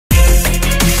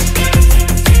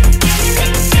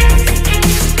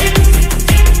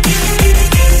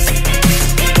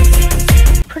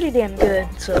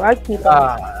so I keep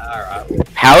on. Alright.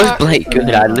 How is Blake good?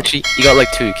 I literally, you got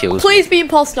like 2 kills. Please be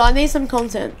imposter. I need some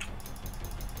content.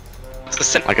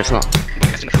 Like it's not.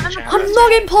 I'm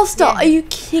not imposter. Are you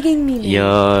kidding me? Man?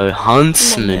 Yo,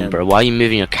 Huntsman, bro. Why are you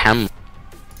moving your camera?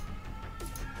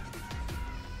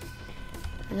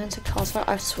 And then to cast fire.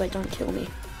 I swear, don't kill me.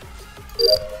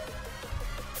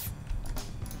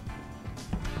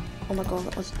 Oh my god,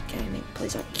 that was gaming.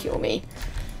 Please don't kill me.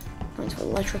 I'm going to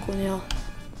electrical now.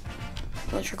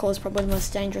 Electrical is probably the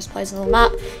most dangerous place on the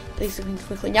map. These are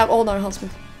quickly. Now, oh no, Huntsman.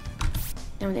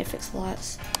 Now we need to fix the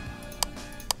lights.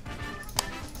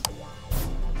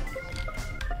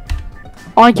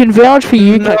 I can vouch for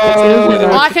you, Cat.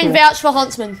 I can vouch for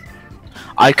Huntsman.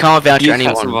 I can't vouch for You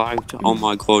anyone. survived. Oh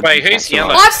my god. Wait, who's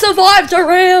yellow? I've survived a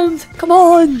round! Come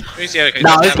on! Who's yellow?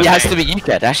 No, it has to be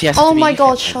UCATT. It actually has to Oh be my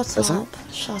god, UCATT, shut doesn't up.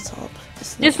 Shut up.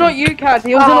 It's not you, Cat.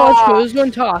 He was in Oscar. He was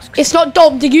doing tasks. It's not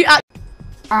Dom, did you act?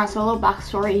 Alright, so a little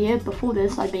backstory here. Before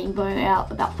this, I'd been voted out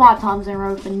about 5 times in a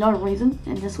row for no reason,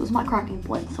 and this was my cracking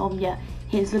point. So yeah,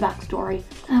 here's the backstory,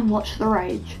 and watch the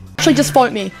rage. Actually, just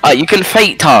vote me. You can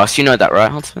fate tasks. You know that,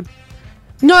 right, Huntsman?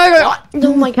 No,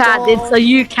 oh my god. It's a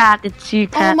UCATT. It's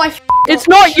UCATT. Oh my. It's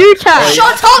not you, Cat.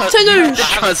 Shut up, Tanoosh!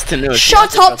 Trust Tanoosh.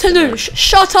 Shut up, Tanoosh!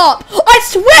 Shut up! I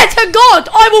swear to God,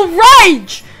 I will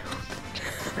rage!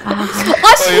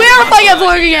 I swear if I get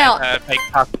voted out!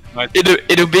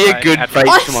 It'll be a good rage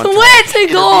I montage. swear to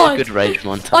God! It'll be a good rage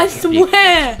montage. I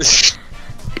swear!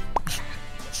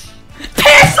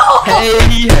 Piss off!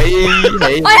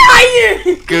 Hey! I hate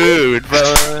you!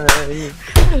 Goodbye.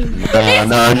 No.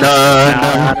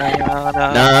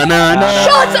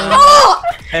 Shut up!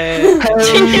 Hey. You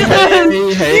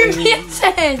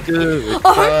mutant! I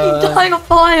hope you die on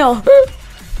fire!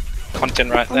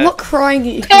 Content right there. I'm not crying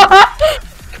at you.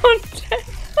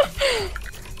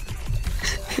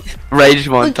 Rage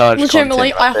montage.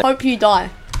 Legitimately, I hope you die.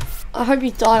 I hope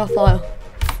you die on fire.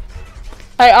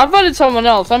 Hey, I voted someone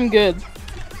else. I'm good.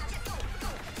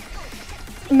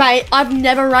 Mate, I've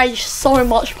never raged so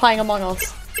much playing Among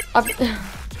Us. I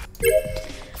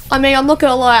mean, I'm not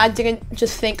gonna lie, I didn't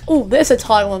just think, oh, there's a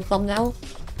title and thumbnail.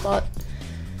 But,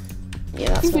 yeah,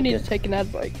 that's I think we not need good. to take an ad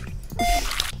break.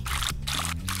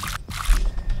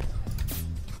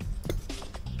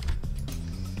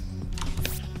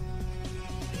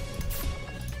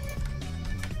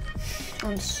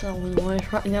 I'm so annoyed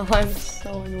right now, I'm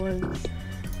so annoyed.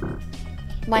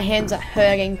 My hands are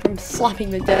hurting from slapping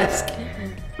the desk.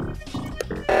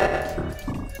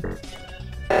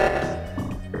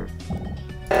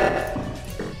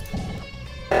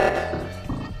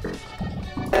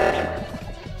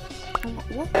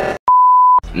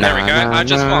 There we go, I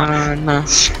just won.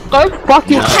 Go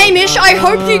fucking. Hamish, I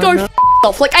hope you go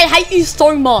off. Like, I hate you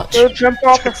so much. Go jump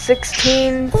off a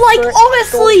 16. Like,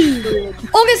 honestly!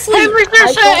 Honestly!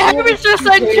 Henry's just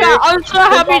said chat. I'm so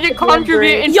happy to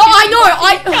contribute. Yeah, I know!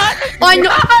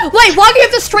 Wait, why do you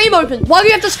have the stream open? Why do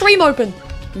you have the stream open?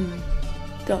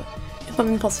 Go. If I'm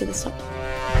imposter this time.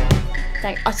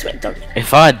 Dang, I swear, don't.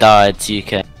 If I died, you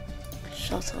can.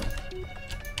 Shut up.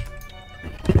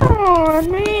 Oh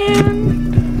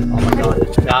man. Oh my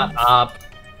god, shut up.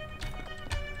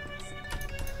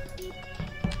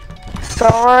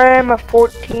 Sorry, I'm a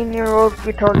 14-year-old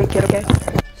retarded kid, okay?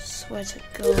 Swear to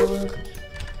God.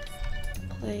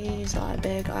 Please, I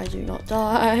beg, I do not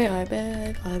die. I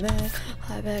beg, I beg,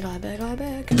 I beg, I beg, I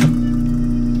beg.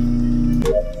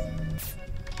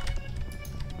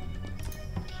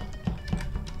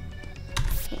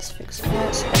 Let's fix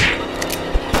that.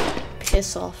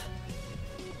 Piss off.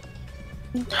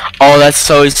 Oh, that's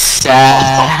so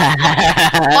sad.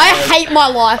 I hate my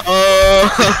life.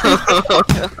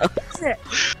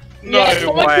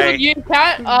 No way. You,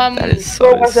 Cat. That is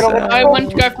so sad. I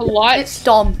went to go for lights. It's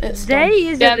dumb. It's dumb.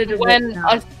 Then when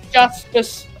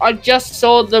I just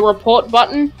saw the report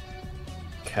button.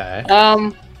 Okay.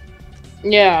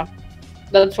 Yeah,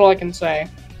 that's all I can say.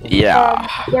 Yeah.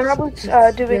 When I was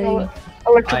doing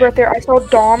electric right there, I saw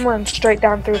Dom run straight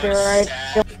down through there, right?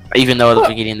 Even though at the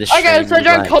beginning of the stream. Okay, so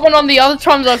don't comment on the other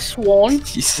times I've sworn.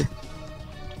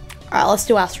 Alright, let's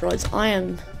do asteroids. I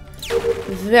am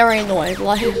very annoyed,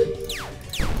 like,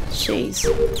 jeez.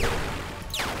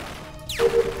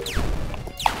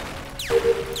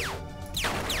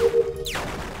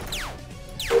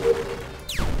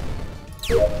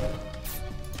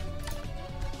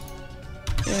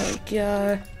 There we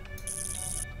go.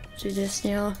 Do this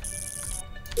now.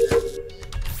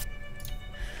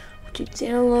 Do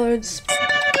downloads.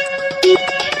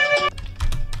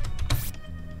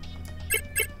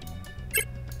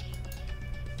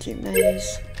 Do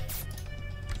maze.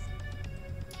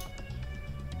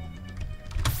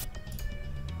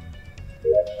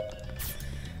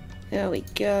 There we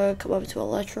go. Come over to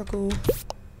electrical.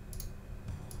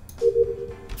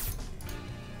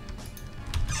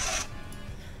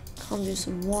 Come do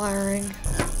some wiring.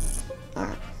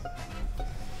 Alright.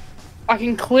 I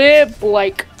can clear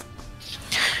Blake.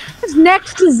 I was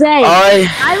next to Zay.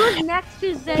 I was next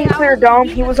to Zay. He cleared Dom.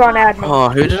 He was on admin. Oh,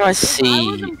 who did I If I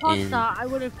see was imposter, in... I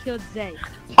would have killed Zay.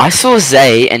 I saw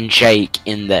Zay and Jake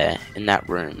in there, in that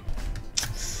room.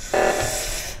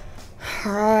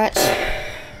 Alright.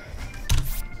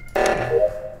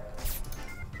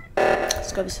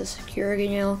 Let's go to security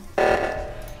now.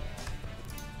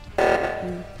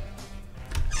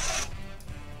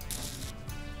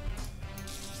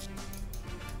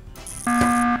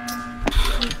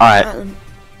 Alright.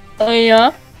 Oh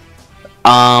yeah.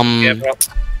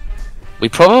 We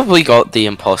probably got the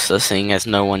imposter, seeing as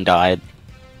no one died,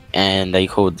 and they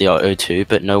called the O2,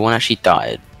 but no one actually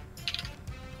died.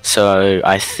 So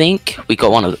I think we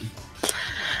got one of them.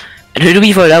 And who did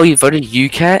we vote out? We voted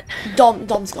UCATT.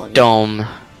 Dom's gone. Dom.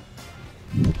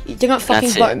 You did not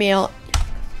fucking vote me out.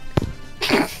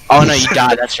 Oh no, you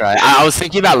died. That's right. I was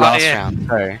thinking about last round.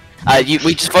 Sorry.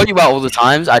 We just vote you out all the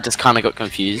times. I just kind of got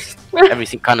confused.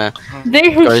 Everything kind of goes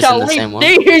in the same one.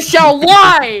 They who shall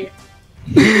lie.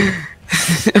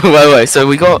 wait. So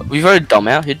we voted Dom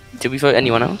out. Did we vote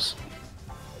anyone else?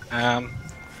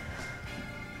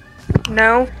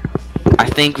 No. I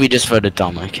think we just voted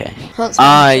Dom. Okay.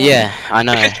 Yeah, I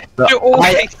know.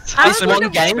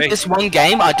 This one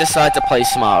game, I decided to play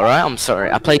smart. Right? I'm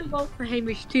sorry. I played. vote for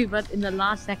Hamish too, but in the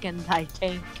last second I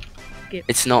changed.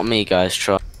 It's not me, guys.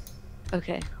 Try.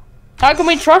 Okay. How can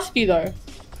we trust you though?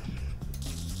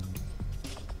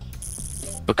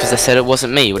 Because I said it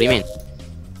wasn't me. What do you mean?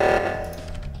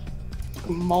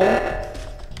 Mole.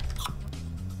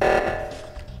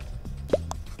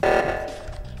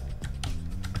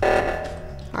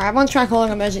 Alright, everyone's trying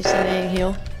calling emergency meeting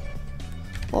here.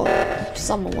 Or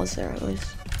someone was there at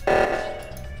least.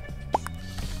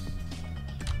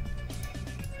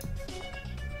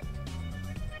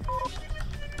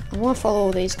 I want to follow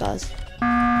all these guys.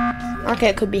 Okay,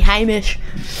 it could be Hamish.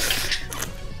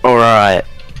 Alright.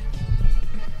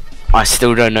 I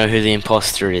still don't know who the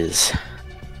imposter is.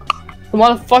 Then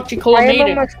why the fuck you call a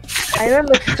meeting? I am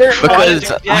almost certain.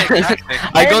 Because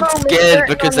I got I'm scared almost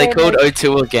because they certain called Hamish.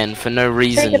 O2 again for no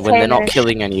reason it's when they're not Hamish.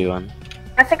 killing anyone.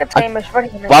 I think it's Hamish. What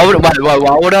do you know? Why would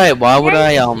I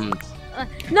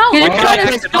No, He Why tried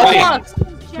would to I stop us.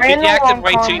 He acted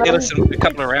way too innocent a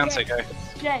couple of rounds ago.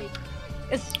 It's Jay.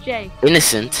 It's Jay.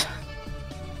 innocent?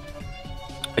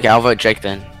 Okay, I'll vote Jake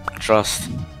then. Trust.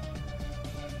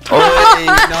 Oh,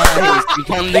 nice. You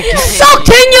won the game.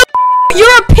 Sucking your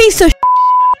you're a piece of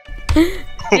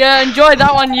Yeah, enjoy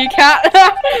that one, UCATT.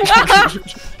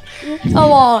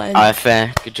 Come on. Alright,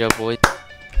 fair. Good job, boys.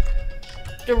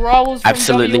 The Royals from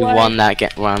Absolutely WA. won that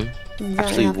run. I'm very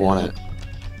Absolutely happy won with it.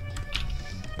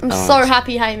 I'm Oh, so it's-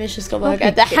 happy Hamish has got work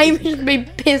out. The Hamish has been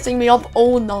pissing me off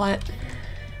all night.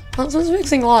 Huntsman's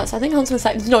fixing lights. I think Huntsman's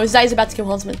like, no, Zay's about to kill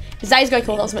Huntsman. Zay's gonna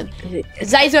kill Huntsman.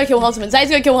 Zay's gonna kill Huntsman. Zay's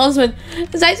gonna kill Huntsman.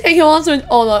 Zay's gonna kill Huntsman.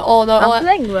 Oh no, oh no. I'm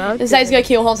playing well. Zay's gonna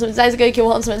kill Huntsman. Zay's gonna kill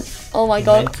Huntsman. Oh my You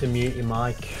god. meant to mute your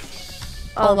mic.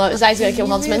 Oh no, Zay's gonna kill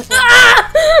Huntsman.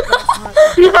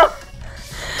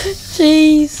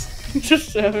 Jeez. Just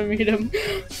server meet him.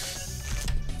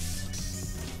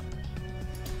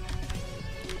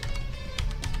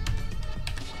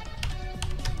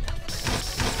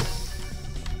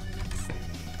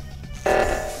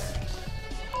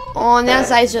 Oh, now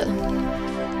Zay's just...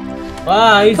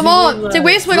 Ah, he's Come the on, winner. did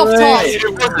we split off top?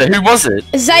 Who was it?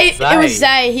 Zay, it was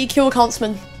Zay. Zay. He killed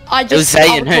Huntsman. I just It was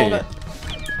Zay and called who? it.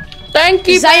 Thank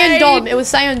you, Zay and babe. Dom. It was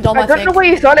Zay and Dom, I I don't know think. why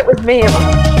you thought it was me.